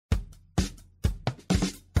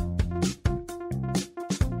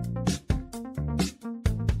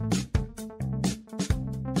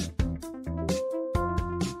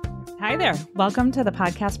Hi there. Welcome to the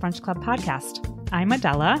Podcast Brunch Club podcast. I'm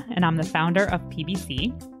Adela, and I'm the founder of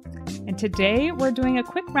PBC. And today we're doing a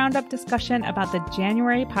quick roundup discussion about the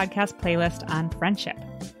January podcast playlist on friendship,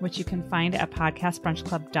 which you can find at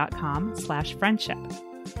podcastbrunchclub.com/friendship.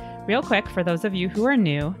 Real quick, for those of you who are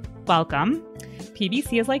new, welcome.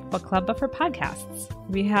 PBC is like book club, but for podcasts.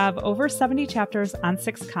 We have over 70 chapters on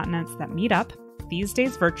 6 continents that meet up, these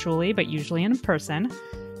days virtually, but usually in person,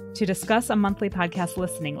 to discuss a monthly podcast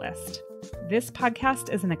listening list. This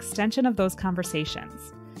podcast is an extension of those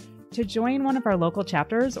conversations. To join one of our local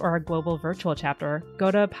chapters or our global virtual chapter,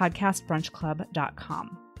 go to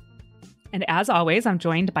podcastbrunchclub.com. And as always, I'm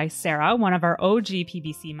joined by Sara, one of our OG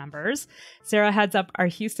PBC members. Sara heads up our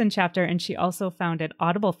Houston chapter, and she also founded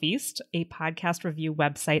Audible Feast, a podcast review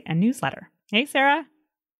website and newsletter. Hey, Sara.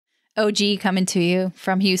 OG coming to you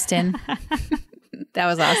from Houston. That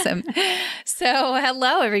was awesome. So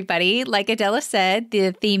hello, everybody. Like Adela said,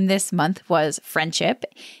 the theme this month was friendship,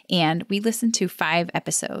 and we listened to 5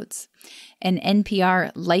 episodes. An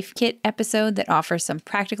NPR Life Kit episode that offers some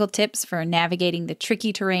practical tips for navigating the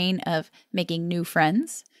tricky terrain of making new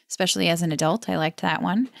friends, especially as an adult. I liked that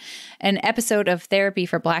one. An episode of Therapy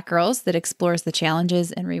for Black Girls that explores the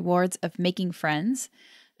challenges and rewards of making friends.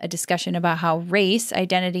 A discussion about how race,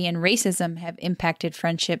 identity, and racism have impacted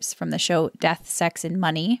friendships from the show Death, Sex, and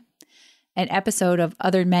Money. An episode of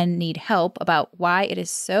Other Men Need Help about why it is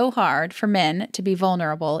so hard for men to be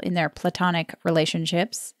vulnerable in their platonic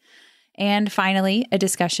relationships. And finally, a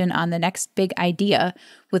discussion on the next big idea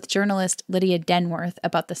with journalist Lydia Denworth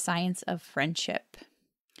about the science of friendship.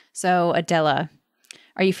 So, Adela,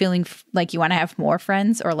 are you feeling like you want to have more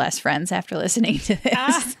friends or less friends after listening to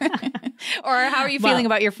this? Or how are you feeling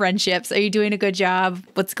about your friendships? Are you doing a good job?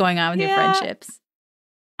 What's going on with your friendships?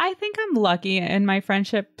 I think I'm lucky in my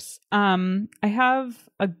friendships. I have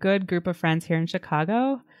a good group of friends here in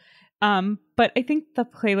Chicago. But I think the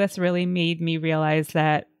playlist really made me realize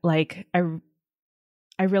that I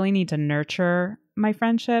really need to nurture my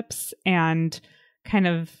friendships, and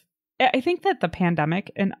I think that the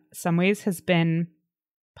pandemic in some ways has been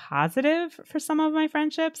positive for some of my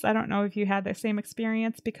friendships. I don't know if you had the same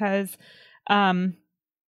experience, because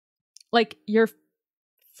you're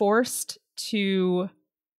forced to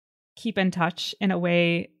keep in touch in a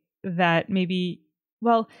way that maybe,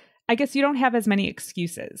 I guess you don't have as many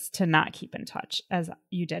excuses to not keep in touch as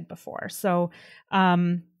you did before. So,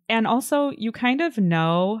 and also you kind of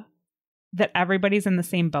know that everybody's in the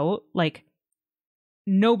same boat. Like,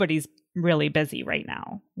 nobody's really busy right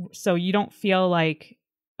now. So you don't feel like,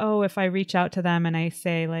 oh, if I reach out to them and I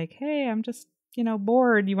say like, hey, I'm just,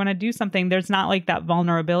 bored, you want to do something? There's not like that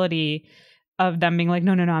vulnerability of them being like,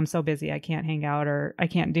 no, I'm so busy, I can't hang out or I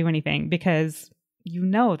can't do anything, because you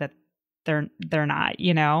know that they're not,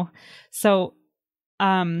 So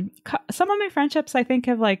some of my friendships, I think,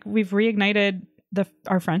 have we've reignited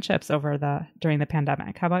our friendships during the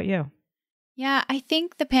pandemic. How about you? Yeah, I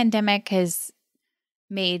think the pandemic has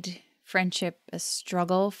made friendship a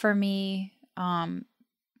struggle for me.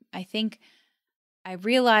 I think I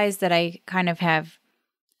realized that I kind of have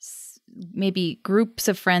maybe groups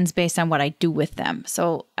of friends based on what I do with them.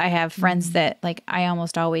 So I have friends that I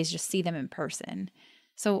almost always just see them in person.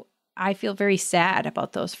 So I feel very sad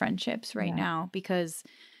about those friendships right now, because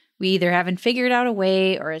we either haven't figured out a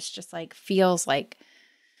way, or it's just feels like,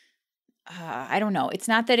 I don't know. It's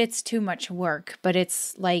not that it's too much work, but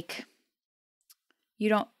it's like you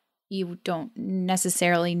don't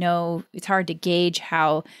necessarily know. It's hard to gauge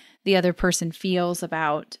how the other person feels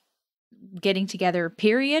about getting together,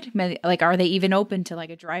 period. Are they even open to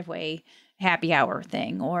a driveway happy hour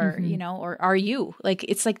thing, or, or are you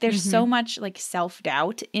it's there's so much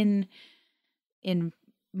self-doubt in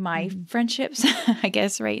my friendships, I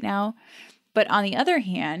guess right now. But on the other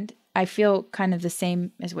hand, I feel kind of the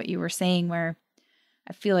same as what you were saying, where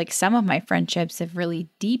I feel like some of my friendships have really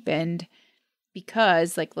deepened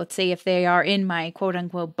because let's say if they are in my quote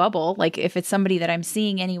unquote bubble, if it's somebody that I'm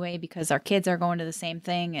seeing anyway, because our kids are going to the same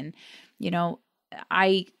thing. And,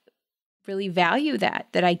 I really value that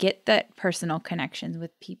I get that personal connections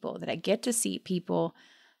with people, that I get to see people.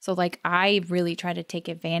 So I really try to take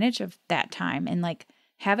advantage of that time and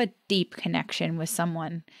have a deep connection with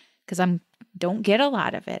someone, because don't get a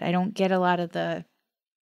lot of it. I don't get a lot of that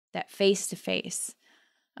face to face.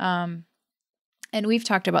 And we've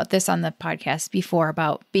talked about this on the podcast before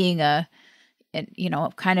about being kind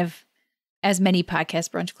of, as many Podcast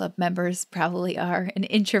Brunch Club members probably are, an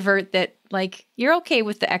introvert that you're okay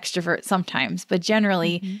with the extrovert sometimes, but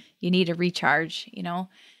generally you need a recharge,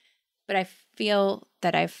 But I feel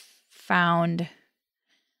that I've found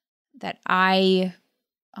that I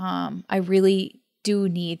really do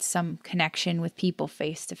need some connection with people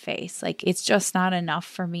face to face. Like, it's just not enough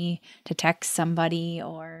for me to text somebody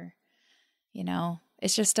or,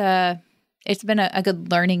 it's just it's been a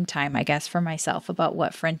good learning time, I guess, for myself about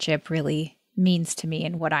what friendship really means to me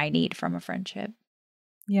and what I need from a friendship.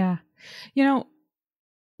 Yeah.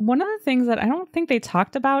 One of the things that I don't think they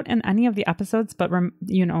talked about in any of the episodes, but,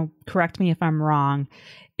 correct me if I'm wrong,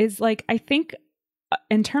 is like, I think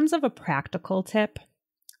in terms of a practical tip,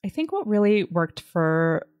 I think what really worked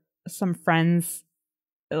for some friends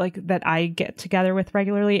like that I get together with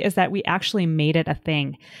regularly is that we actually made it a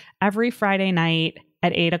thing. Every Friday night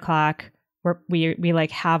at 8:00, we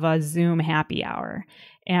like have a Zoom happy hour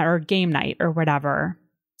or game night or whatever.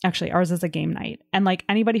 Actually, ours is a game night. And like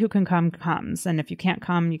anybody who can come comes. And if you can't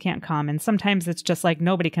come, you can't come. And sometimes it's just like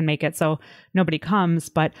nobody can make it, so nobody comes.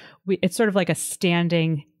 But it's sort of like a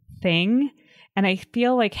standing thing. And I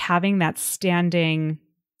feel like having that standing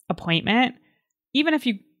appointment, even if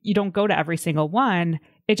you don't go to every single one,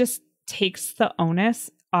 it just takes the onus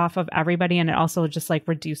off of everybody. And it also just like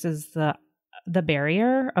reduces the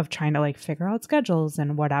barrier of trying to like figure out schedules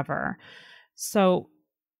and whatever. So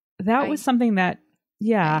that was something that,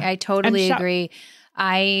 yeah. I totally agree.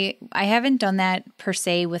 I haven't done that per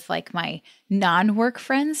se with like my non-work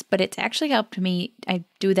friends, but it's actually helped me. I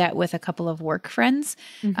do that with a couple of work friends.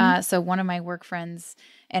 Mm-hmm. So one of my work friends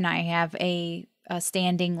and I have a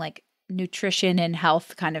standing like nutrition and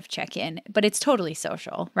health kind of check-in, but it's totally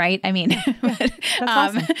social, right? I mean, That's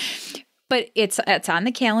awesome. But it's on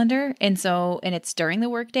the calendar. And it's during the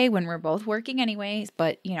workday when we're both working anyways,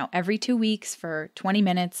 but every 2 weeks for 20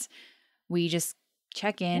 minutes, we just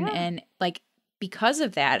check in. And like, because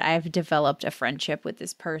of that, I've developed a friendship with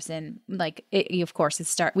this person. Like, of course,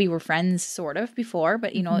 we were friends sort of before,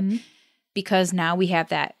 but because now we have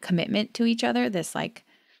that commitment to each other, this like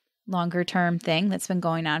longer term thing that's been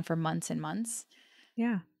going on for months and months.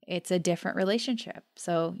 Yeah. It's a different relationship.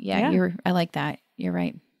 So I like that. You're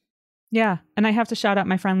right. Yeah. And I have to shout out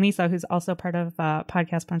my friend Lisa, who's also part of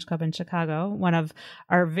Podcast Brunch Club in Chicago, one of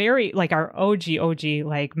our our OG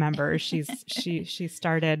like members. She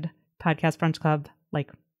started Podcast Brunch Club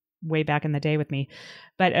like way back in the day with me.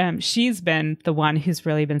 But she's been the one who's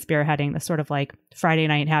really been spearheading the sort of like Friday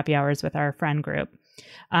night happy hours with our friend group.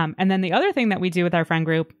 And then the other thing that we do with our friend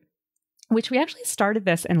group, which we actually started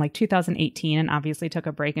this in like 2018 and obviously took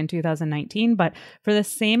a break in 2019, but for the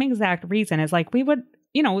same exact reason, is like we would,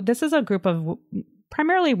 this is a group of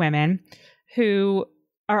primarily women who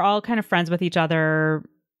are all kind of friends with each other,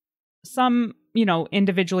 some,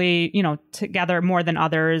 individually, together more than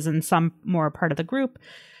others, and some more part of the group.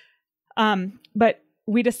 But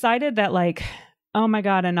we decided that like, oh my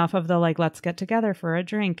God, enough of the like, let's get together for a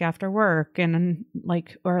drink after work and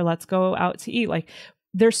like, or let's go out to eat. Like,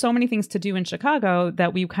 there's so many things to do in Chicago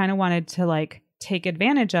that we kind of wanted to like take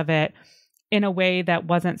advantage of it in a way that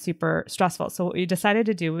wasn't super stressful. So what we decided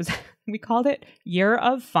to do was we called it Year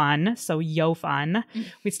of Fun. So Yo Fun.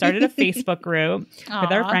 We started a Facebook group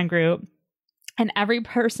with our friend group, and every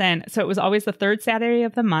person, so it was always the third Saturday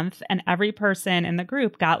of the month, and every person in the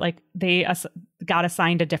group got like, they got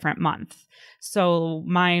assigned a different month. So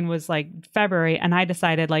mine was like February, and I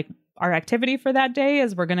decided like our activity for that day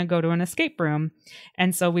is we're going to go to an escape room.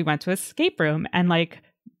 And so we went to an escape room, and like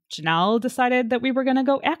Janelle decided that we were going to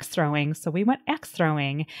go axe throwing. So we went axe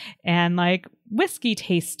throwing and like whiskey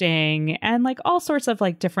tasting and like all sorts of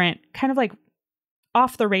like different kind of like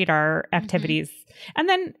off the radar activities. Mm-hmm. And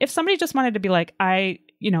then if somebody just wanted to be like, I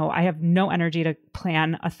have no energy to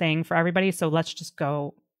plan a thing for everybody, so let's just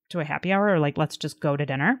go to a happy hour, or like, let's just go to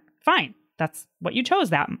dinner. Fine. That's what you chose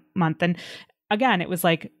that month. And again, it was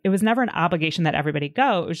like, it was never an obligation that everybody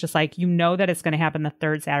go. It was just like, that it's going to happen the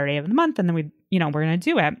third Saturday of the month. And then we're going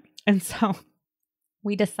to do it. And so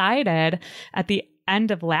we decided at the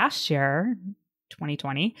end of last year,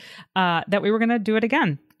 2020, that we were going to do it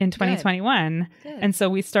again in 2021. Good. And so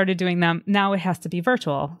we started doing them. Now it has to be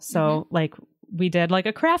virtual. So like we did like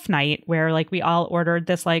a craft night where like we all ordered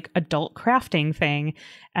this like adult crafting thing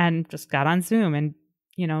and just got on Zoom and,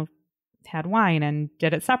 had wine and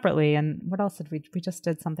did it separately. And what else did we just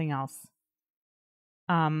did something else.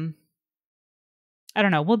 I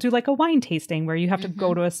don't know. We'll do like a wine tasting where you have to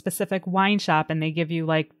go to a specific wine shop and they give you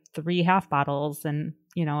like 3 half bottles and,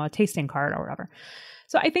 a tasting card or whatever.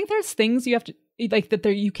 So I think there's things you have to like that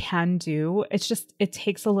there you can do. It's just, it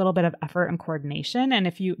takes a little bit of effort and coordination. And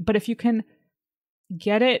if you can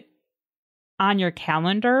get it on your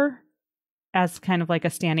calendar as kind of like a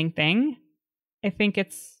standing thing, I think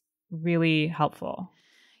it's really helpful.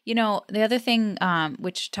 The other thing,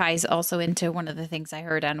 which ties also into one of the things I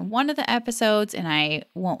heard on one of the episodes, and I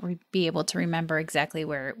won't be able to remember exactly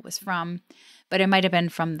where it was from, but it might have been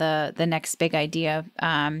from the next big idea.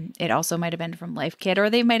 It also might have been from Life Kit, or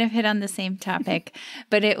they might have hit on the same topic,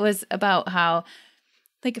 but it was about how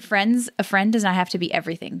like a friend does not have to be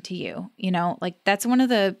everything to you. You know, like that's one of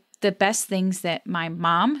the best things that my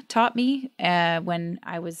mom taught me when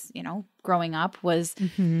I was, you know, growing up was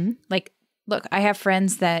like, look, I have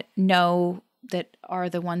friends that know that are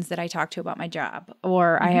the ones that I talk to about my job,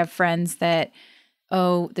 or I have friends that,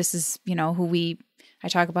 oh, this is, you know, who I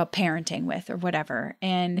talk about parenting with or whatever.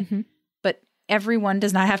 And, but everyone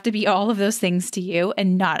does not have to be all of those things to you,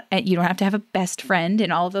 and you don't have to have a best friend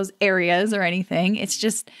in all of those areas or anything. It's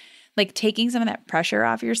just like taking some of that pressure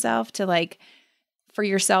off yourself to like, for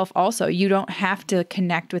yourself also, you don't have to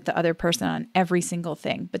connect with the other person on every single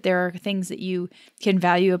thing, but there are things that you can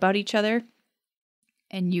value about each other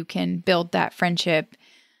and you can build that friendship.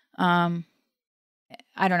 I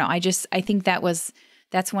don't know. I think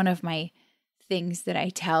that's one of my things that I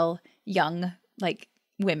tell young like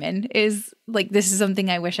women is like, this is something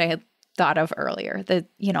I wish I had thought of earlier, that,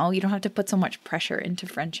 you know, you don't have to put so much pressure into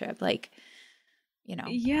friendship. Like, you know.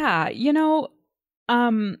 Yeah. You know,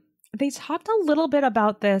 they talked a little bit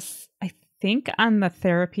about this, I think, on the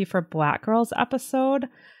Therapy for Black Girls episode.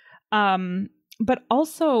 But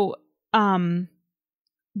also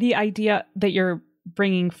the idea that you're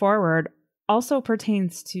bringing forward also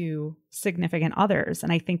pertains to significant others.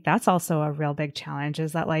 And I think that's also a real big challenge,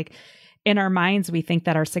 is that like in our minds, we think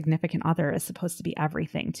that our significant other is supposed to be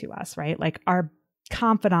everything to us, right? Like our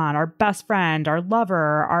confidant, our best friend, our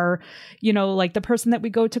lover, our, you know, like the person that we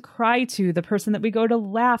go to cry to, the person that we go to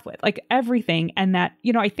laugh with, like everything. And that,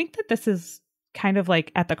 you know, I think that this is kind of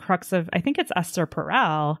like at the crux of, I think it's Esther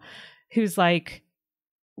Perel, who's like,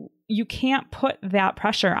 you can't put that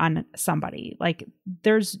pressure on somebody. Like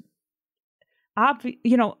there's,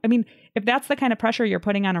 you know, I mean, if that's the kind of pressure you're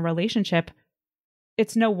putting on a relationship,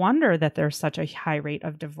 it's no wonder that there's such a high rate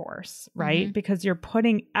of divorce, right? Because you're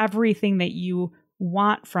putting everything that you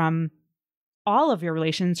want from all of your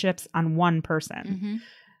relationships on one person.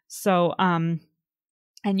 So, and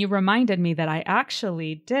you reminded me that I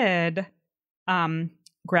actually did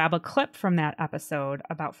grab a clip from that episode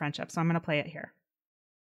about friendship. So I'm going to play it here.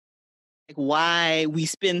 Like why we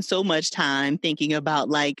spend so much time thinking about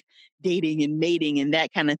like dating and mating and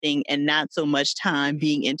that kind of thing, and not so much time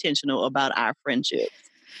being intentional about our friendships.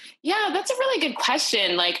 Yeah, that's a really good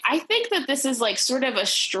question. Like, I think that this is like sort of a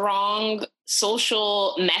strong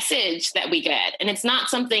social message that we get. And it's not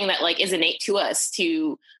something that like is innate to us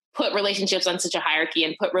to put relationships on such a hierarchy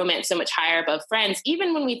and put romance so much higher above friends.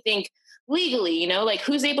 Even when we think legally, you know, like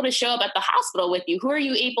who's able to show up at the hospital with you? Who are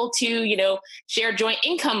you able to, you know, share joint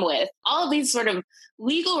income with? All of these sort of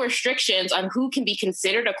legal restrictions on who can be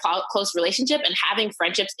considered a close relationship, and having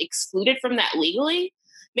friendships excluded from that legally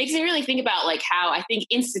makes me really think about like how I think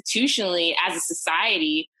institutionally as a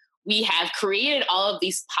society, we have created all of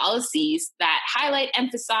these policies that highlight,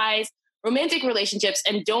 emphasize romantic relationships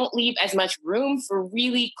and don't leave as much room for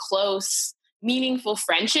really close, meaningful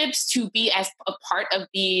friendships to be as a part of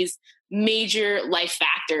these major life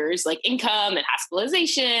factors like income and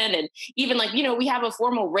hospitalization. And even like, you know, we have a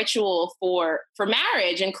formal ritual for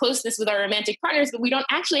marriage and closeness with our romantic partners, but we don't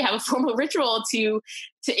actually have a formal ritual to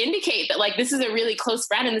indicate that like, this is a really close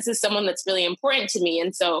friend and this is someone that's really important to me.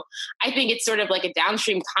 And so I think it's sort of like a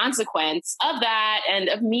downstream consequence of that and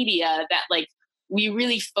of media that like, we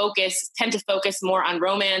really tend to focus more on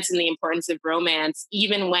romance and the importance of romance,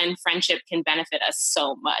 even when friendship can benefit us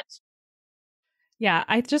so much. Yeah,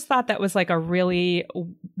 I just thought that was like a really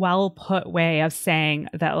well put way of saying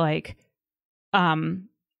that, like,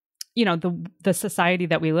 you know, the society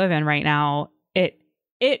that we live in right now, it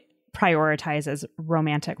prioritizes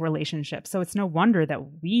romantic relationships. So it's no wonder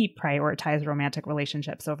that we prioritize romantic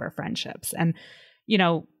relationships over friendships. And, you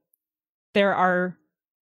know, there are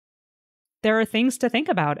things to think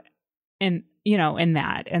about in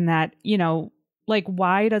that, you know, like,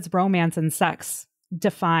 why does romance and sex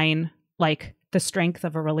define like the strength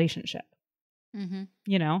of a relationship?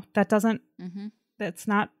 You know, that doesn't, that's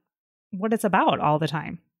not what it's about all the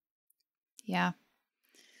time. Yeah.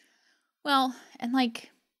 Well, and like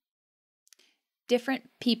different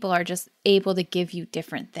people are just able to give you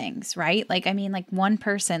different things, right? Like, I mean, like one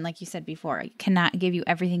person, like you said before, cannot give you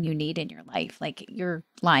everything you need in your life. Like, you're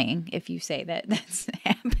lying if you say that that's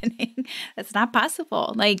happening. That's not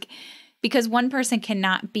possible. Like, because one person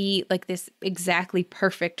cannot be like this exactly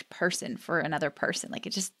perfect person for another person. Like,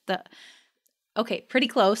 it's just okay, pretty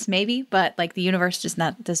close maybe, but like the universe just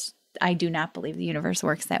not this. I do not believe the universe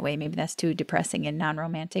works that way. Maybe that's too depressing and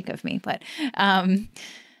non-romantic of me, but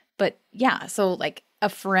yeah. So like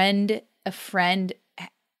friendship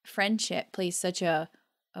plays such a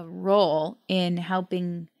a role in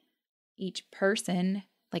helping each person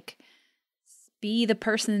like be the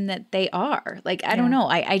person that they are. Like, I don't know.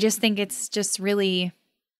 I just think it's just really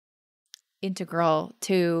integral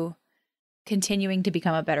to continuing to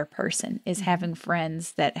become a better person is having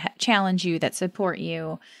friends that challenge you, that support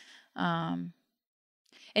you. And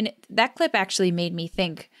that clip actually made me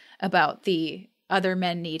think about the Other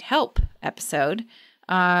Men Need Help episode,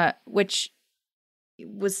 which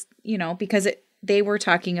was, because they were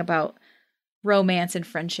talking about romance and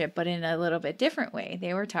friendship, but in a little bit different way.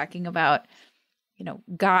 They were talking about,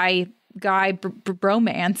 guy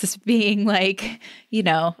bromance being like,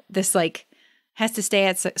 this like has to stay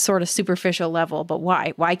at sort of superficial level, but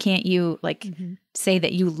why? Why can't you like say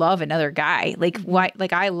that you love another guy? Like why?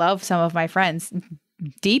 Like I love some of my friends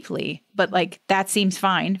deeply, but like that seems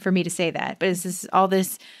fine for me to say that. But it's this all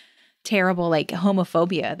this terrible like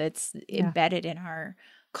homophobia that's embedded in our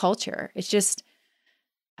culture. It's just,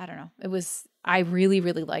 I don't know. I really,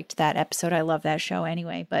 really liked that episode. I love that show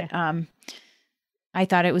anyway, but I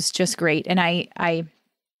thought it was just great. And I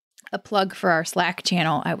a plug for our Slack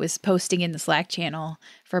channel. I was posting in the Slack channel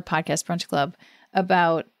for Podcast Brunch Club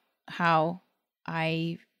about how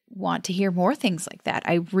I want to hear more things like that.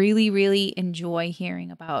 I really, really enjoy hearing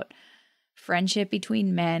about friendship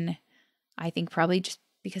between men. I think probably just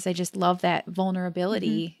because I just love that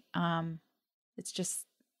vulnerability. It's just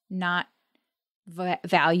not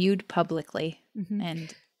valued publicly.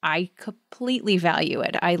 And I completely value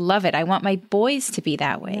it. I love it. I want my boys to be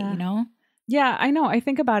that way, Yeah, I know. I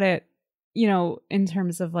think about it, in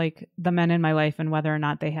terms of like the men in my life and whether or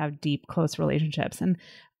not they have deep, close relationships. And,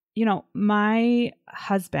 my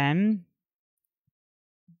husband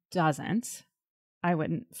doesn't. I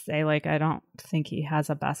wouldn't say like, I don't think he has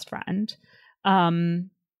a best friend.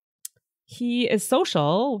 He is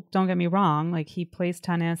social. Don't get me wrong. Like he plays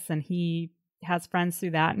tennis and he has friends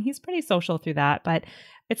through that. And he's pretty social through that. But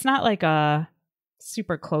it's not like a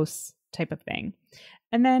super close type of thing.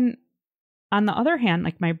 And then on the other hand,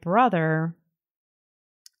 like my brother,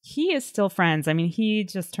 he is still friends. I mean, he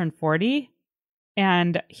just turned 40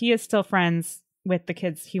 and he is still friends with the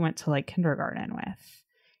kids he went to like kindergarten with,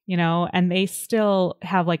 and they still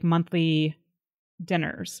have like monthly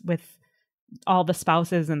dinners with all the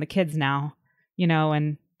spouses and the kids now,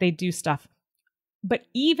 and they do stuff. But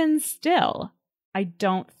even still, I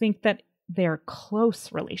don't think that they're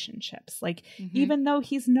close relationships. Like, even though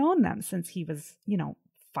he's known them since he was,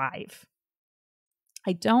 5.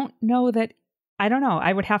 I don't know.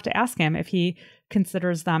 I would have to ask him if he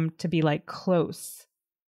considers them to be like close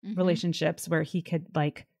relationships where he could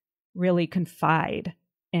like really confide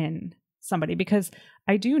in somebody. Because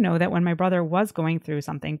I do know that when my brother was going through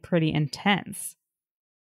something pretty intense,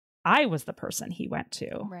 I was the person he went to.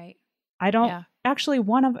 Right. I don't actually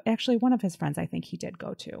one of his friends I think he did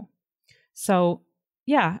go to. So,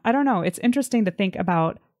 yeah, I don't know. It's interesting to think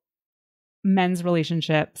about men's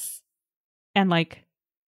relationships and like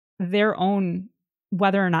their own,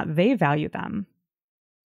 whether or not they value them.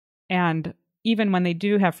 And even when they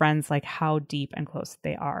do have friends, like how deep and close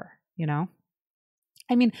they are,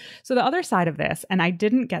 I mean, so the other side of this, and I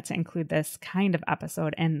didn't get to include this kind of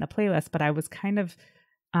episode in the playlist, but I was kind of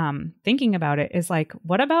thinking about it, is like,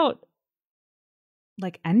 what about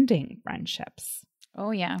like ending friendships?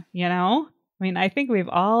 Oh, yeah. I mean, I think we've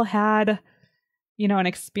all had, an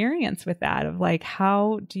experience with that of like,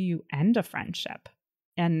 how do you end a friendship?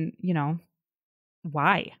 And,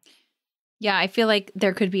 why? Yeah, I feel like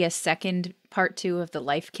there could be a second part 2 of the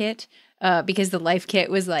life kit because the life kit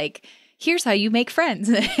was like, here's how you make friends.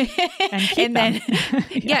 and then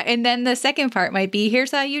and then the second part might be,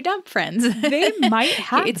 here's how you dump friends. They might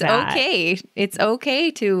have It's that. okay. It's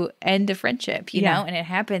okay to end a friendship, you know, and it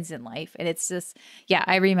happens in life. And it's just,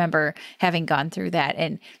 I remember having gone through that,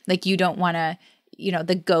 and like, you don't want to,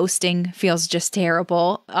 the ghosting feels just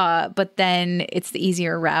terrible. But then it's the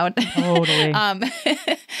easier route. Totally.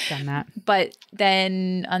 Done that. But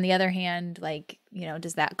then on the other hand, like,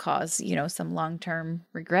 does that cause, some long-term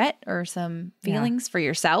regret or some feelings for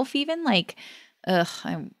yourself even? Like,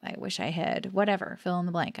 I wish I had whatever, fill in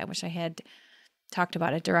the blank. I wish I had talked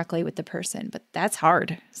about it directly with the person, but that's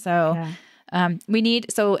hard. So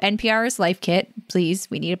so NPR's Life Kit,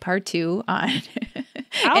 please, we need a part 2 on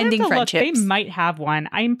ending friendships. They might have one.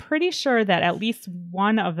 I'm pretty sure that at least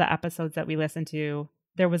one of the episodes that we listened to,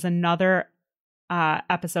 there was another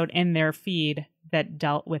episode in their feed that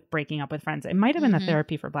dealt with breaking up with friends. It might have been the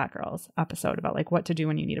Therapy for Black Girls episode about like what to do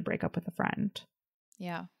when you need to break up with a friend.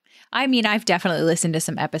 Yeah. I mean, I've definitely listened to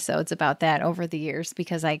some episodes about that over the years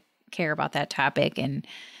because I care about that topic. And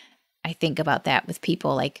I think about that with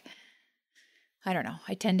people like I don't know.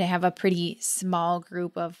 I tend to have a pretty small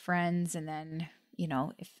group of friends, and then,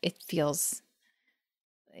 if it feels,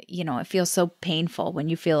 it feels so painful when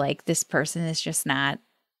you feel like this person is just not,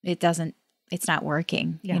 it's not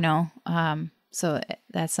working, so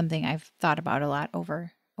that's something I've thought about a lot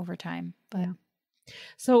over time. But yeah.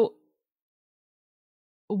 So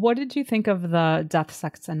what did you think of the Death,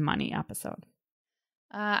 Sex, and Money episode?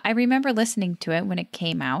 I remember listening to it when it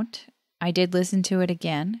came out. I did listen to it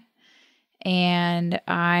again. And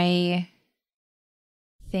I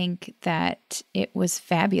think that it was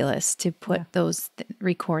fabulous to put those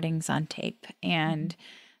recordings on tape. And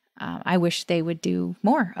I wish they would do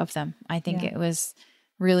more of them. I think it was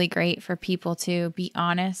really great for people to be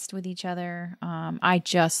honest with each other. I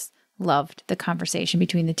just loved the conversation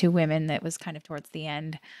between the two women that was kind of towards the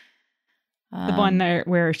end. The one there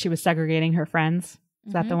where she was segregating her friends.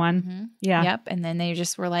 Is that the one? Mm-hmm. Yeah. Yep. And then they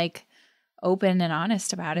just were like open and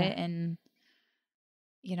honest about it. And,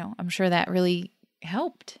 I'm sure that really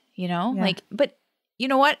helped, but you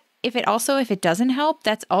know what? If it doesn't help,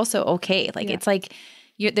 that's also okay. Like, it's like,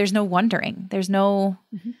 there's no wondering. There's no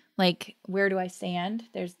like, where do I stand?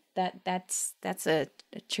 There's that's a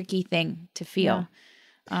tricky thing to feel.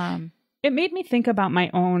 Yeah. It made me think about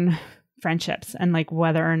my own friendships and like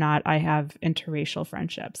whether or not I have interracial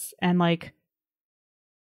friendships. And like,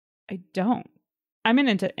 I don't. I'm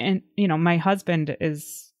my husband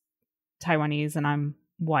is Taiwanese and I'm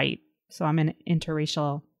white, so I'm in an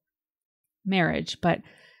interracial marriage. But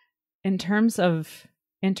in terms of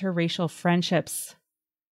interracial friendships,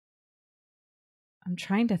 I'm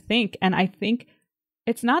trying to think, and I think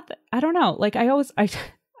it's not. I don't know. Like I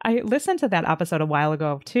listened to that episode a while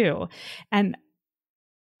ago too, and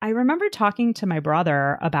I remember talking to my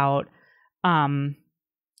brother about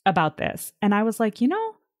this, and I was like,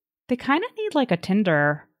 they kind of need like a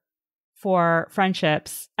Tinder for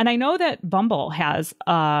friendships. And I know that Bumble has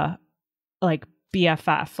like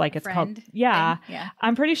BFF, like it's called, yeah.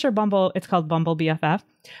 I'm pretty sure it's called Bumble BFF.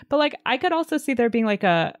 But like I could also see there being like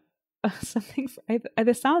a something,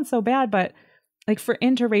 this sounds so bad, but like for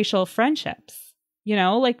interracial friendships,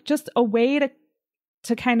 like just a way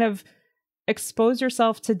to kind of expose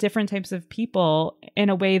yourself to different types of people in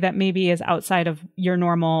a way that maybe is outside of your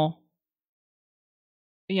normal,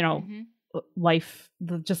 life,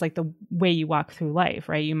 just like the way you walk through life,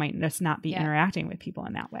 right? You might just not be interacting with people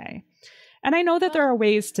in that way. And I know that there are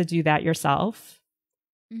ways to do that yourself,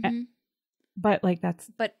 but like that's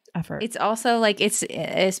effort. It's also like, it's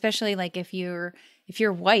especially like if you're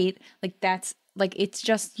white, like that's like, it's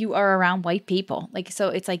just, you are around white people. Like, so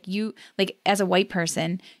it's like as a white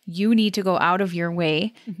person, you need to go out of your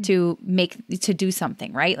way to do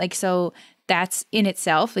something, right? Like, so that's in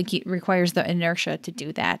itself, like it requires the inertia to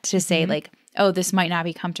do that, to say like, oh, this might not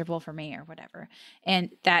be comfortable for me or whatever. And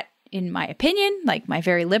that, in my opinion, like my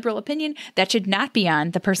very liberal opinion, that should not be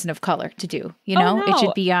on the person of color to do, No. It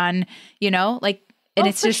should be on, like, and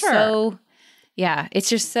it's just so, it's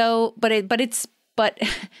just so, but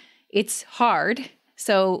it's hard.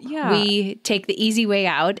 So we take the easy way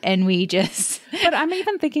out and we just. But I'm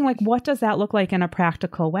even thinking like, what does that look like in a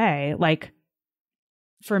practical way? Like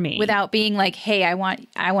for me, without being like, hey, I want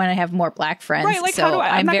to have more Black friends. Right. Like, so how do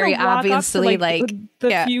I'm very obviously to, like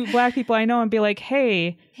the few Black people I know and be like,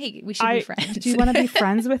 hey, we should be friends. Do you want to be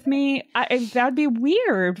friends with me? That'd be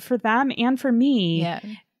weird for them and for me. Yeah.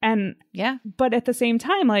 And but at the same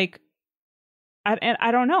time, like,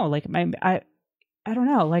 I don't know, like I don't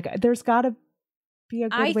know, like there's got to be a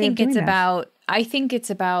good way of doing this. I think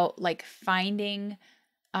it's about like finding,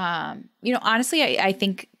 honestly, I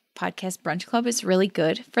think Podcast Brunch Club is really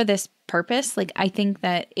good for this purpose. Like, I think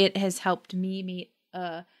that it has helped me meet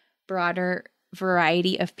a broader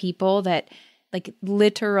variety of people that, like,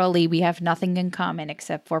 literally we have nothing in common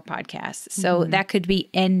except for podcasts. So that could be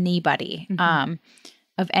anybody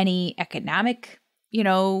of any economic,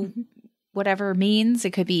 whatever means.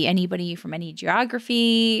 It could be anybody from any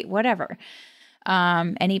geography, whatever,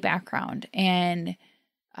 any background. And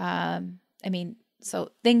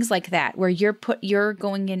so things like that, where you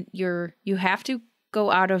have to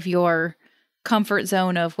go out of your comfort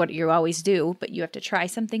zone of what you always do, but you have to try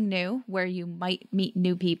something new where you might meet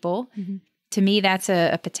new people. To me, that's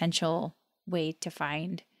a potential way to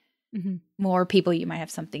find more people you might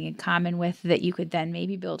have something in common with that you could then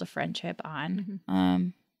maybe build a friendship on.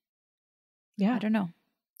 I don't know.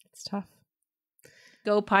 It's tough.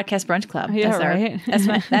 Go Podcast Brunch Club. Yeah, right.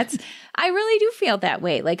 I really do feel that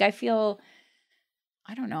way. Like, I feel,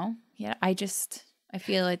 I don't know. Yeah, I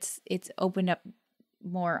feel it's opened up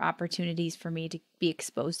more opportunities for me to be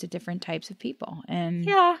exposed to different types of people. And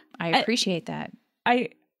I appreciate that.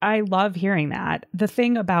 I love hearing that. The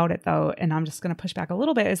thing about it though, and I'm just going to push back a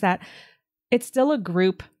little bit, is that it's still a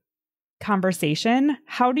group conversation.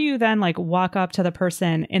 How do you then like walk up to the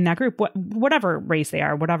person in that group, whatever race they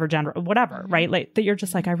are, whatever gender, whatever, right? Like that you're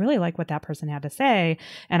just like, I really like what that person had to say,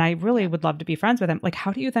 and I really would love to be friends with them. Like,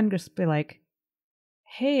 how do you then just be like,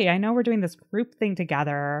 hey, I know we're doing this group thing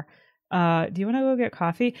together. Do you want to go get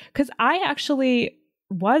coffee? Because I actually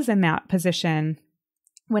was in that position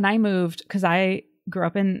when I moved, because I grew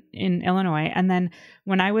up in Illinois. And then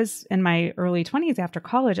when I was in my early 20s after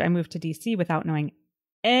college, I moved to DC without knowing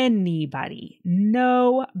anybody,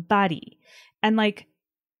 nobody. And like,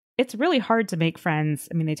 it's really hard to make friends.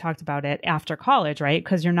 I mean, they talked about it after college, right?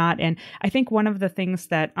 Because you're not in, I think one of the things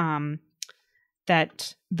that,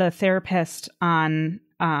 that the therapist on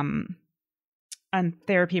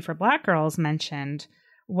Therapy for Black Girls mentioned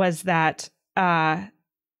was that,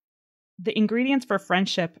 the ingredients for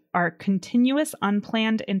friendship are continuous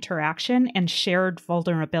unplanned interaction and shared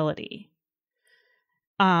vulnerability.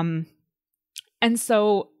 And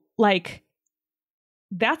so like,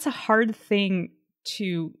 that's a hard thing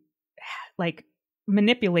to like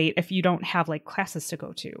manipulate if you don't have like classes to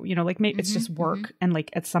go to, you know, like maybe it's just work. And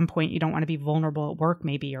like at some point you don't want to be vulnerable at work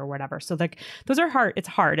maybe, or whatever. So like those are hard. It's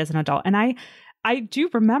hard as an adult. And I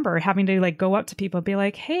do remember having to like go up to people and be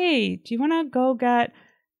like, hey, do you want to go get,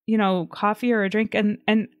 you know, coffee or a drink? And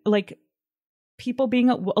like people being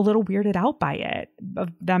a little weirded out by it, of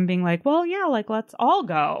them being like, well, yeah, like let's all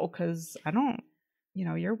go. 'Cause I don't, you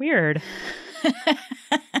know, you're weird.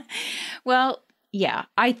 Well, yeah,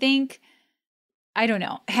 I think, I don't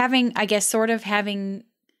know, I have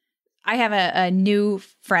a new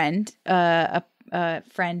friend, a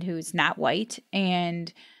friend who's not white.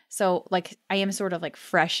 And so like, I am sort of like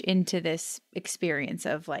fresh into this experience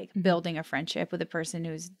of like building a friendship with a person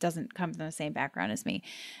who doesn't come from the same background as me.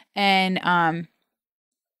 And,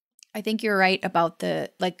 I think you're right about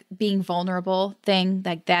the like being vulnerable thing.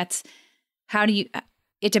 Like that's, how do you,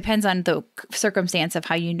 it depends on the circumstance of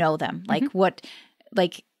how you know them. Like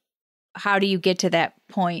how do you get to that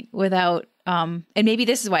point without, and maybe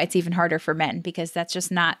this is why it's even harder for men, because that's just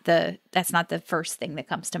that's not the first thing that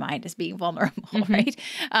comes to mind as being vulnerable, right?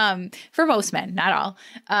 For most men, not all.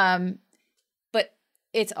 But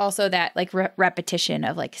it's also that like repetition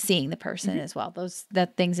of like seeing the person as well. The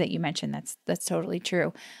things that you mentioned, that's totally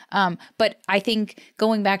true. But I think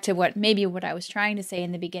going back to what I was trying to say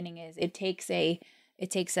in the beginning is it takes a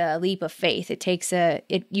leap of faith.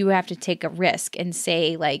 You have to take a risk and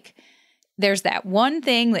say like, there's that one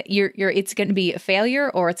thing that it's going to be a failure,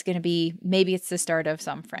 or it's going to be, maybe it's the start of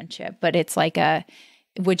some friendship, but it's like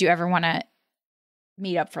would you ever want to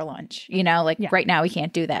meet up for lunch? You know, like right now we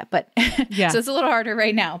can't do that, but so it's a little harder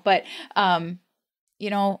right now, but, you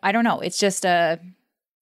know, I don't know. It's just there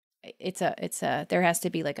has to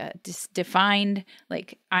be like a defined,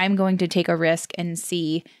 like I'm going to take a risk and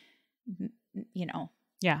see, you know,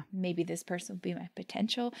 maybe this person will be my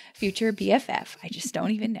potential future BFF. I just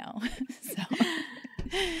don't even know. So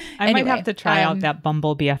I might have to try out that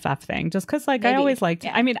Bumble BFF thing, just because like maybe, I always liked,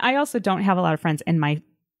 I mean, I also don't have a lot of friends in my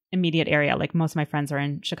immediate area. Like most of my friends are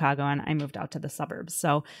in Chicago and I moved out to the suburbs.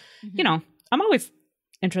 So, you know, I'm always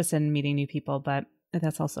interested in meeting new people, but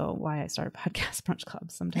that's also why I started Podcast Brunch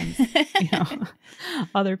Club. Sometimes, you know,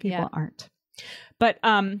 other people aren't. But,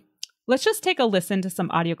 let's just take a listen to some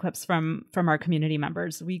audio clips from our community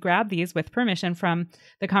members. We grabbed these with permission from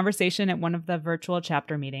the conversation at one of the virtual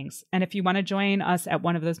chapter meetings. And if you want to join us at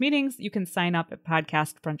one of those meetings, you can sign up at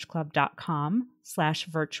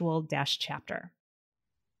podcastbrunchclub.com/virtual-chapter.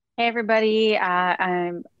 Hey, everybody.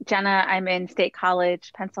 I'm Jenna. I'm in State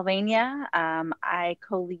College, Pennsylvania. I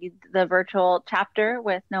co-lead the virtual chapter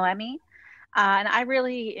with Noemi. And I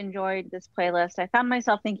really enjoyed this playlist. I found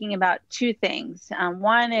myself thinking about two things.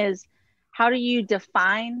 One is, how do you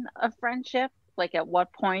define a friendship? Like at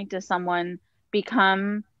what point does someone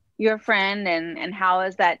become your friend, and how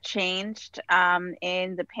has that changed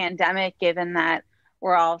in the pandemic, given that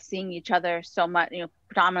we're all seeing each other so much, you know,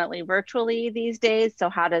 predominantly virtually these days. So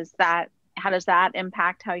how does that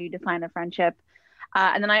impact how you define a friendship?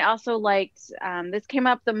 And then I also liked, this came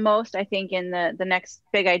up the most, I think, in the next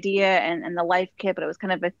big idea and the life kit, but it was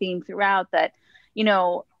kind of a theme throughout that, you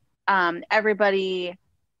know, everybody,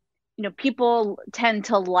 you know, people tend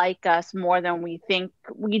to like us more than we think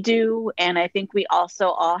we do. And I think we also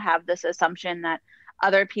all have this assumption that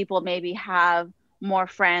other people maybe have more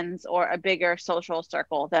friends or a bigger social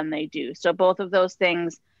circle than they do. So both of those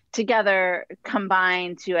things together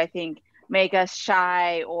combine to, I think, make us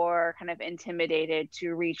shy or kind of intimidated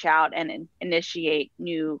to reach out and initiate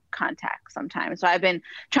new contact sometimes. So I've been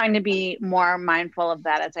trying to be more mindful of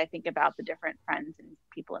that as I think about the different friends and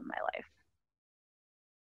people in my life.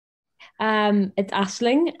 It's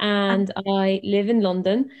Aisling, and I live in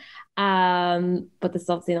London, but this is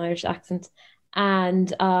obviously an Irish accent.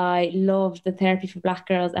 And I loved the Therapy for Black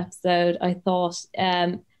Girls episode. I thought,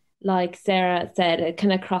 like Sara said, it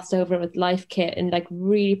kind of crossed over with Life Kit and like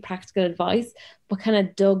really practical advice, but kind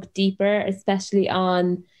of dug deeper, especially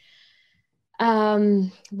on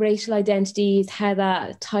racial identities, how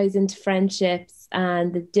that ties into friendships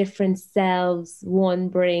and the different selves one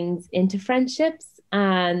brings into friendships.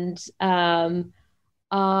 And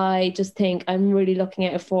I just think I'm really looking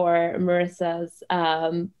out for Marissa's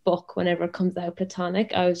book whenever it comes out,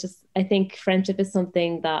 Platonic. I think friendship is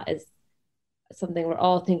something we're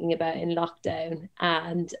all thinking about in lockdown.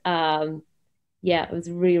 And yeah, it was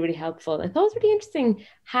really, really helpful. I thought it was really interesting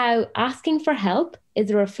how asking for help is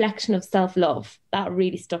a reflection of self-love. That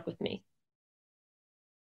really stuck with me.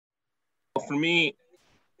 For me,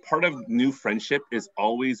 part of new friendship is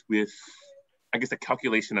always with, I guess, a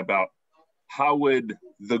calculation about how would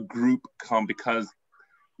the group come, because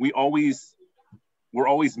we're always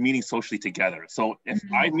meeting socially together. So if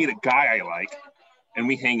I meet a guy I like and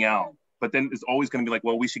we hang out, but then it's always going to be like,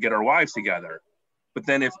 well, we should get our wives together. But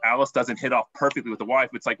then if Alice doesn't hit off perfectly with the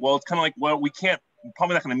wife, it's like, well, it's kind of like, well, we're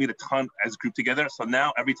probably not going to meet a ton as a group together. So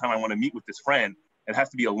now every time I want to meet with this friend, it has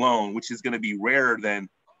to be alone, which is going to be rarer than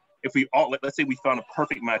if we all, let's say we found a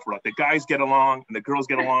perfect match where like the guys get along and the girls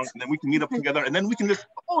get along, and then we can meet up together and then we can just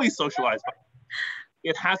always socialize. But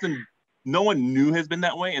it hasn't, no one new has been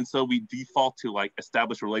that way. And so we default to like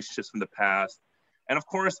established relationships from the past. And of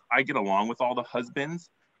course I get along with all the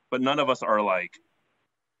husbands, but none of us would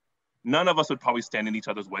probably stand in each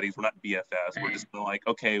other's weddings. We're not BFFs. We're just like,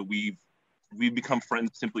 okay, we've become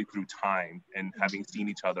friends simply through time and having seen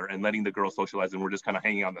each other and letting the girls socialize, and we're just kind of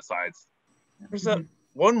hanging on the sides. There's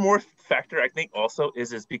one more factor I think also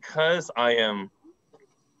is because I'm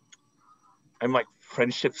like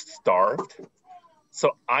friendship starved.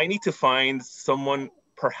 So I need to find someone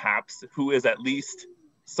perhaps who is at least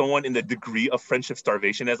someone in the degree of friendship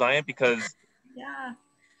starvation as I am, because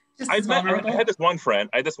I had this one friend.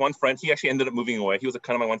 He actually ended up moving away. He was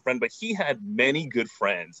kind of my one friend, but he had many good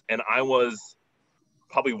friends, and I was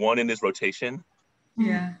probably one in his rotation.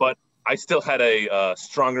 Yeah. But I still had a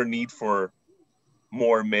stronger need for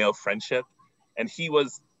more male friendship, and he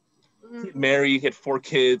was married, he had 4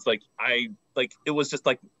 kids. It was just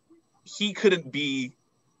like he couldn't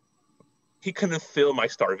fill my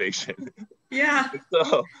starvation. Yeah.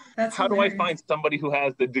 So how do I find somebody who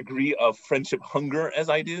has the degree of friendship hunger as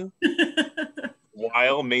I do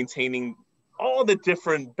while maintaining all the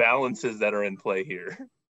different balances that are in play here?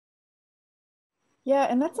 Yeah,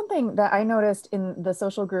 and that's something that I noticed in the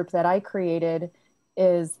social group that I created,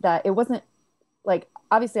 is that it wasn't like,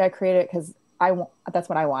 obviously I created it because that's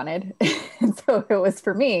what I wanted. And so it was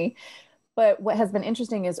for me. But what has been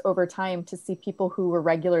interesting is over time to see people who were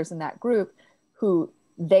regulars in that group who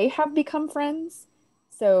they have become friends.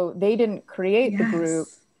 So they didn't create the group.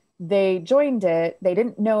 They joined it. They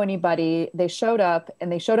didn't know anybody. They showed up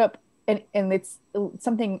and it's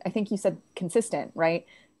something I think you said consistent, right?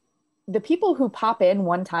 The people who pop in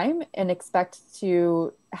one time and expect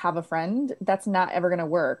to have a friend, that's not ever going to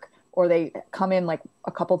work. Or they come in like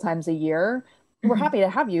a couple times a year. We're happy to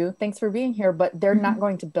have you. Thanks for being here. But they're not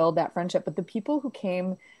going to build that friendship. But the people who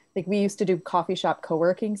came, like we used to do coffee shop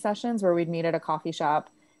co-working sessions where we'd meet at a coffee shop,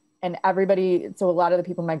 and so a lot of the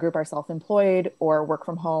people in my group are self-employed or work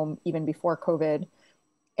from home even before COVID,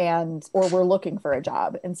 or we're looking for a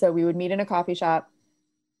job. And so we would meet in a coffee shop,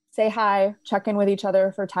 say hi, check in with each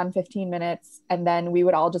other for 10, 15 minutes. And then we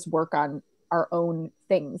would all just work on our own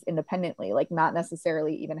things independently, like not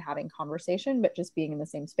necessarily even having conversation, but just being in the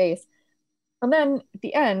same space. And then at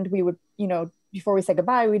the end, we would, before we said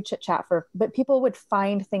goodbye, we'd chit chat but people would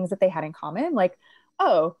find things that they had in common. Like,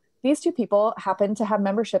 oh, these 2 people happen to have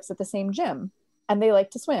memberships at the same gym and they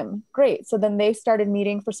like to swim. Great. So then they started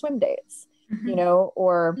meeting for swim dates,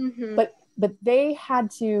 but they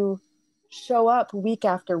had to show up week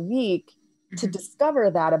after week to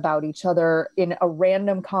discover that about each other in a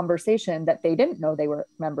random conversation that they didn't know they were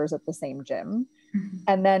members at the same gym.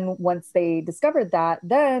 And then once they discovered that,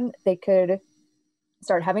 then they could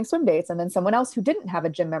start having swim dates. And then someone else who didn't have a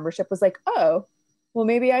gym membership was like, oh, well,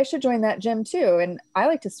 maybe I should join that gym too. And I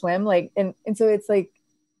like to swim. And so it's like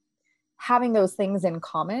having those things in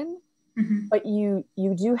common but you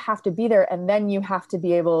do have to be there. And then you have to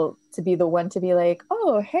be able to be the one to be like,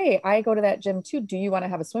 oh, hey, I go to that gym too. Do you want to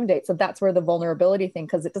have a swim date? So that's where the vulnerability thing,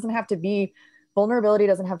 because it doesn't have to be, vulnerability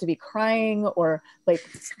doesn't have to be crying or like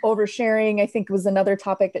oversharing. I think was another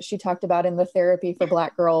topic that she talked about in the therapy for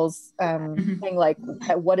Black girls, saying like,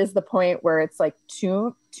 what is the point where it's like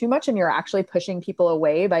too much and you're actually pushing people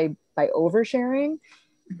away by oversharing?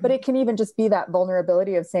 But it can even just be that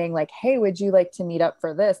vulnerability of saying like, hey, would you like to meet up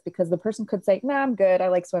for this? Because the person could say, nah, I'm good. I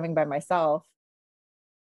like swimming by myself.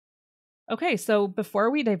 Okay, so before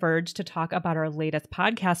we diverge to talk about our latest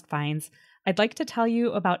podcast finds, I'd like to tell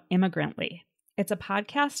you about Immigrantly. It's a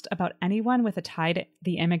podcast about anyone with a tie to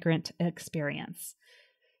the immigrant experience.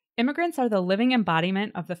 Immigrants are the living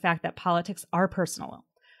embodiment of the fact that politics are personal.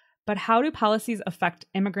 But how do policies affect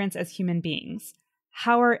immigrants as human beings?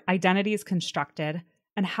 How are identities constructed?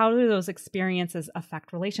 And how do those experiences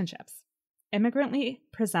affect relationships? Immigrantly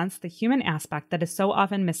presents the human aspect that is so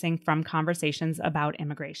often missing from conversations about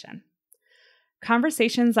immigration.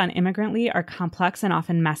 Conversations on Immigrantly are complex and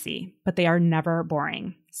often messy, but they are never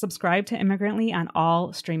boring. Subscribe to Immigrantly on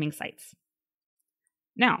all streaming sites.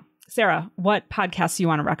 Now, Sara, what podcasts do you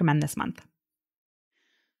want to recommend this month?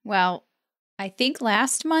 Well, I think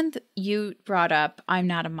last month you brought up I'm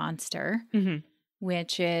Not a Monster.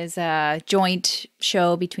 Which is a joint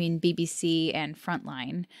show between BBC and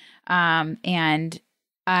Frontline. And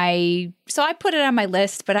I put it on my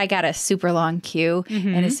list, but I got a super long queue.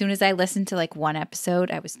 And as soon as I listened to like one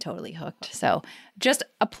episode, I was totally hooked. So just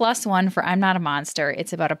a +1 for I'm Not a Monster.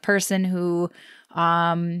 It's about a person who,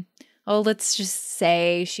 let's just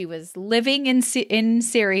say she was living in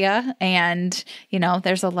Syria. And, you know,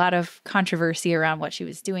 there's a lot of controversy around what she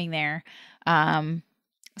was doing there.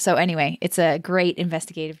 So anyway, it's a great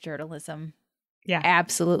investigative journalism. Yeah.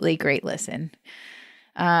 Absolutely great listen.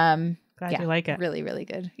 Glad you like it. Really, really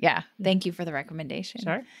good. Yeah. Thank you for the recommendation.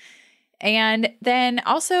 Sure. And then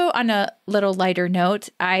also on a little lighter note,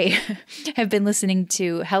 I have been listening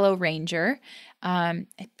to Hello Ranger. I'm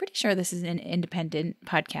pretty sure this is an independent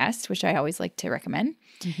podcast, which I always like to recommend.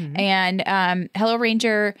 And Hello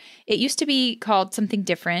Ranger, it used to be called something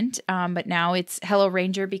different, but now it's Hello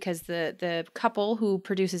Ranger because the couple who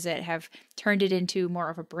produces it have turned it into more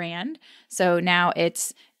of a brand. So now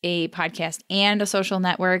it's a podcast and a social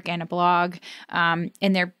network and a blog. And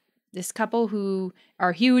they're this couple who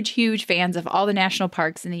are huge, huge fans of all the national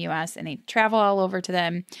parks in the U.S. and they travel all over to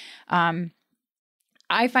them.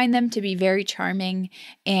 I find them to be very charming,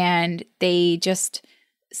 and they just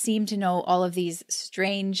seem to know all of these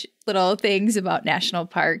strange little things about national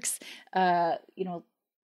parks. A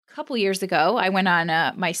couple years ago, I went on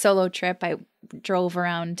my solo trip. I drove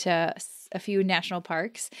around to a few national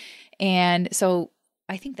parks, and so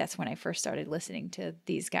I think that's when I first started listening to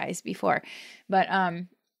these guys before. But I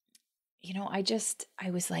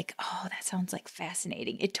was like, oh, that sounds like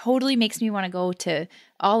fascinating. It totally makes me want to go to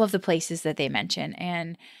all of the places that they mention.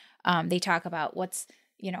 And they talk about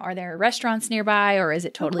are there restaurants nearby, or is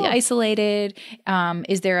it totally isolated?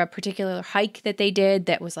 Is there a particular hike that they did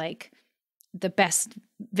that was like the best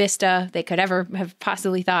vista they could ever have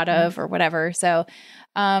possibly thought of, or whatever? So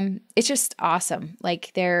it's just awesome.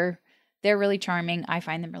 Like they're really charming. I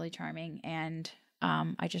find them really charming. And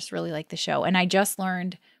I just really like the show. And I just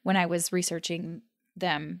learned when I was researching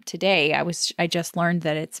them today, I just learned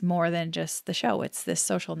that it's more than just the show. It's this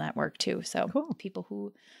social network too. So people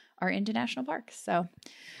who are into national parks. So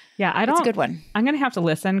yeah, it's a good one. I'm going to have to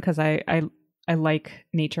listen because I like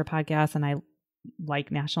nature podcasts and I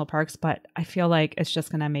like national parks, but I feel like it's just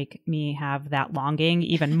going to make me have that longing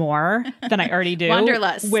even more than I already do.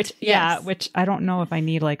 Wanderlust. Which I don't know if I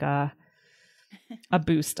need like a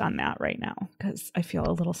boost on that right now because I feel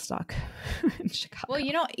a little stuck in Chicago.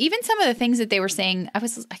 Well, even some of the things that they were saying, I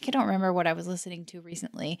don't remember what I was listening to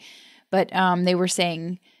recently, but they were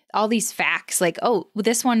saying all these facts like, oh,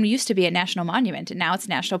 this one used to be a national monument and now it's a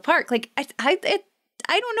national park. Like I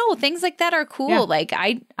don't know. Things like that are cool. Yeah. Like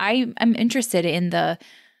I'm interested in that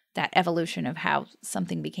evolution of how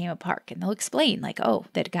something became a park, and they'll explain like, oh,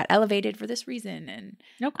 that it got elevated for this reason. And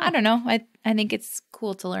I don't know. I think it's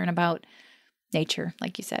cool to learn about nature,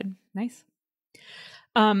 like you said. Nice.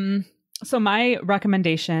 So my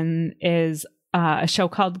recommendation is a show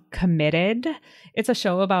called Committed. It's a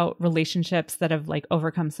show about relationships that have like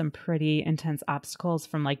overcome some pretty intense obstacles,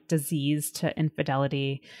 from like disease to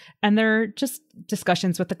infidelity. And they're just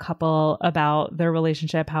discussions with the couple about their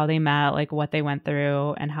relationship, how they met, like what they went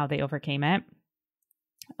through and how they overcame it.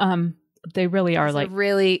 They really are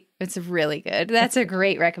it's really good. That's a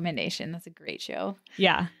great recommendation. That's a great show.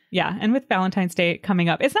 Yeah. Yeah. And with Valentine's Day coming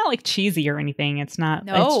up, it's not like cheesy or anything. It's not,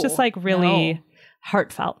 it's just like really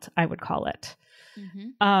heartfelt, I would call it.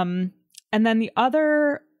 And then the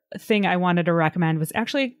other thing I wanted to recommend was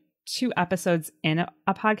actually 2 episodes in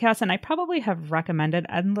a podcast. And I probably have recommended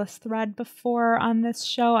Endless Thread before on this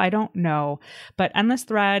show. I don't know. But Endless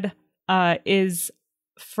Thread is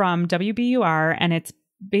from WBUR, and it's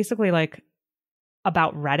basically like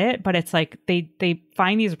about Reddit, but it's like they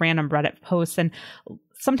find these random Reddit posts, and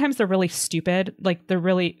sometimes they're really stupid. Like they're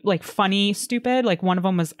really like funny, stupid. Like one of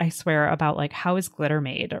them was, I swear, about like, how is glitter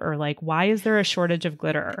made? Or like, why is there a shortage of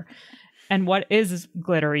glitter? And what is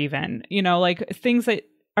glitter even? You know, like things that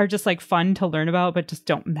are just like fun to learn about, but just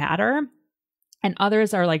don't matter. And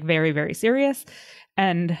others are like very, very serious.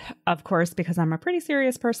 And of course, because I'm a pretty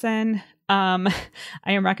serious person, I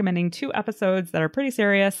am recommending 2 episodes that are pretty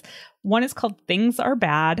serious. One is called Things Are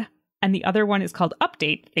Bad, and the other one is called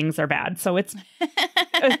Update, Things Are Bad. So it's a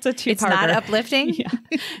 2-parter. It's not uplifting? Yeah.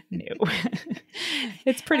 No.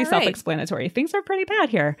 It's pretty self-explanatory. Things are pretty bad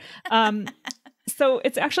here. So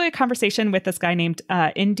it's actually a conversation with this guy named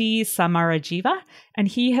Indi Samarajiva, and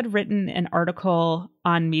he had written an article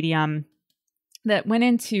on Medium that went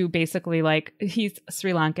into basically like, he's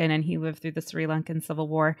Sri Lankan and he lived through the Sri Lankan Civil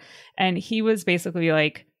War. And he was basically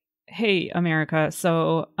like, hey, America,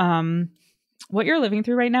 so what you're living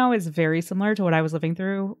through right now is very similar to what I was living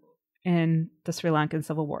through in the Sri Lankan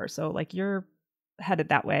Civil War. So like you're headed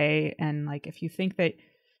that way. And like, if you think that,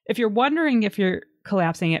 if you're wondering if you're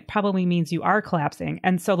collapsing, it probably means you are collapsing.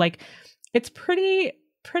 And so like, it's pretty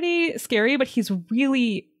scary, but he's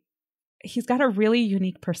got a really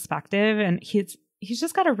unique perspective, and he's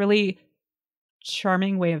just got a really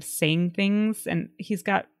charming way of saying things, and he's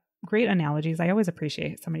got great analogies. I always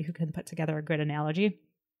appreciate somebody who can put together a good analogy.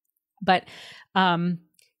 But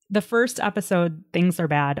the first episode, Things Are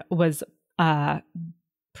Bad, was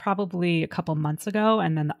probably a couple months ago,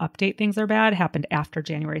 and then the update, Things Are Bad, happened after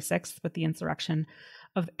January 6th with the insurrection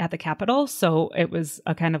at the Capitol. So it was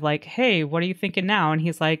a kind of like, hey, what are you thinking now? And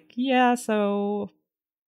he's like, yeah, so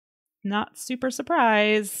not super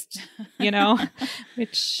surprised, you know,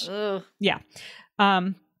 which, yeah.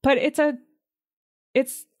 But I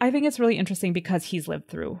think it's really interesting because he's lived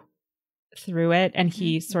through it, and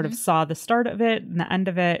he sort of saw the start of it and the end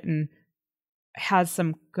of it, and has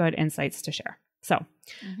some good insights to share. So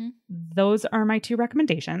those are my 2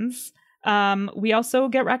 recommendations. We also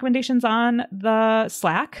get recommendations on the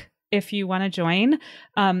Slack if you want to join.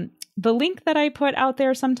 The link that I put out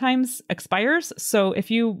there sometimes expires. So if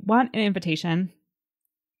you want an invitation,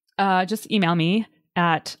 just email me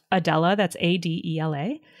at Adela, that's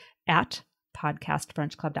Adela, at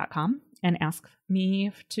podcastbrunchclub.com, and ask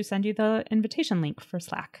me to send you the invitation link for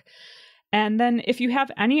Slack. And then if you have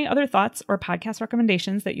any other thoughts or podcast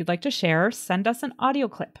recommendations that you'd like to share, send us an audio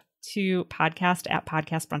clip to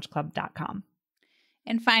podcast@podcastbrunchclub.com.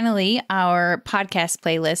 And finally, our podcast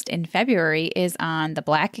playlist in February is on the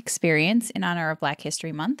Black Experience in honor of Black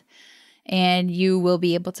History Month. And you will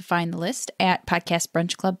be able to find the list at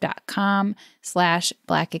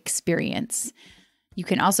podcastbrunchclub.com/Black Experience. You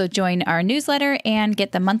can also join our newsletter and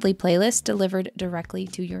get the monthly playlist delivered directly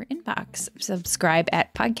to your inbox. Subscribe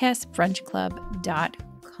at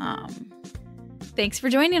podcastbrunchclub.com. Thanks for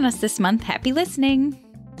joining us this month. Happy listening.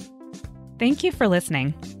 Thank you for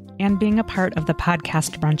listening and being a part of the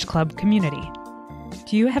Podcast Brunch Club community.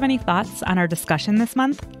 Do you have any thoughts on our discussion this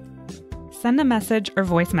month? Send a message or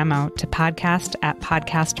voice memo to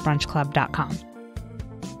podcast@podcastbrunchclub.com.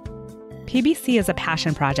 PBC is a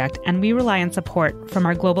passion project, and we rely on support from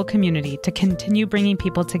our global community to continue bringing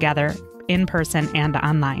people together in person and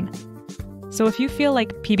online. So if you feel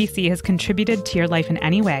like PBC has contributed to your life in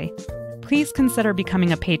any way, please consider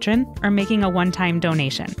becoming a patron or making a one-time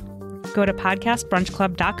donation. Go to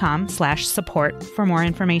podcastbrunchclub.com/support for more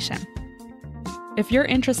information. If you're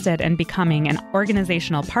interested in becoming an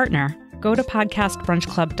organizational partner, go to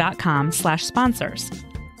podcastbrunchclub.com/sponsors.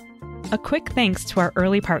 A quick thanks to our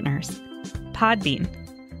early partners, Podbean.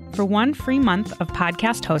 For 1 free month of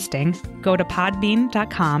podcast hosting, go to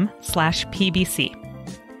podbean.com/PBC.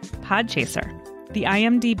 Podchaser, the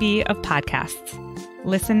IMDb of podcasts.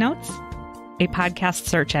 Listen Notes, a podcast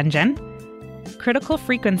search engine. Critical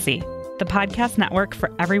Frequency, the podcast network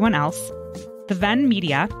for everyone else. The Venn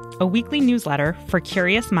Media, a weekly newsletter for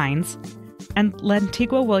curious minds. And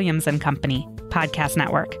Lantigua Williams and Company, podcast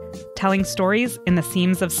network, telling stories in the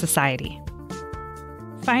seams of society.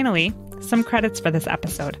 Finally, some credits for this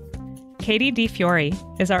episode. Katie DeFiore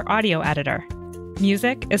is our audio editor.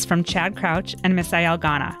 Music is from Chad Crouch and Misael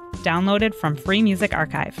Gauna, downloaded from Free Music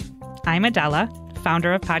Archive. I'm Adela,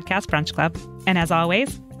 founder of Podcast Brunch Club, and as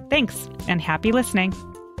always, thanks and happy listening.